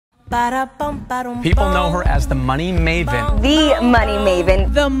People know her as the Money Maven. The Money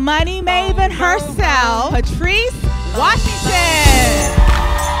Maven. The Money Maven herself, Patrice Washington.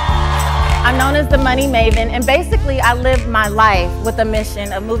 I'm known as the Money Maven, and basically I live my life with a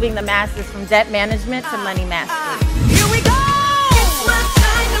mission of moving the masses from debt management to money mastery. Here we go! It's my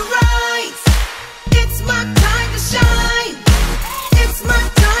time to rise. It's my time to shine. It's my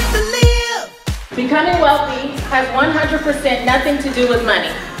time to live. Becoming wealthy has 100% nothing to do with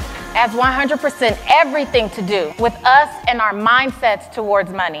money. Has 100% everything to do with us and our mindsets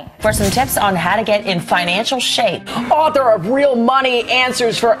towards money. For some tips on how to get in financial shape. Author of Real Money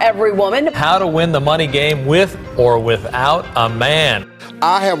Answers for Every Woman. How to win the money game with or without a man.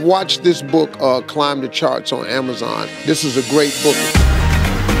 I have watched this book, Climb the Charts, on Amazon. This is a great book.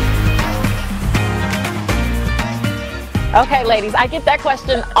 Okay, ladies, I get that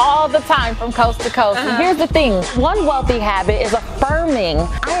question all the time from coast to coast. And here's the thing. One wealthy habit is affirming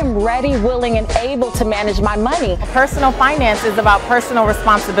I am ready, willing, and able to manage my money. Personal finance is about personal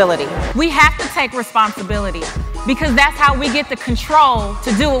responsibility. We have to take responsibility because that's how we get the control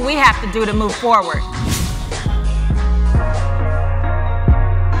to do what we have to do to move forward.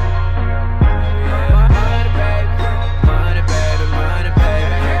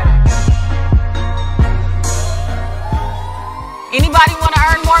 Anybody want to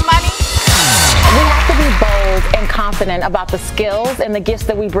earn more money? We have to be bold and confident about the skills and the gifts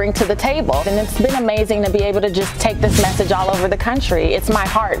that we bring to the table. And it's been amazing to be able to just take this message all over the country. It's my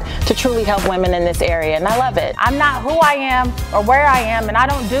heart to truly help women in this area, and I love it. I'm not who I am or where I am, and I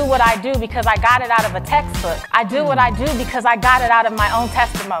don't do what I do because I got it out of a textbook. I do what I do because I got it out of my own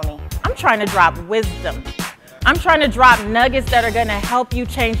testimony. I'm trying to drop wisdom. I'm trying to drop nuggets that are going to help you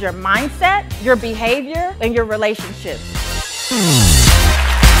change your mindset, your behavior, and your relationships.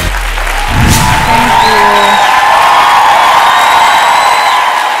 Thank you.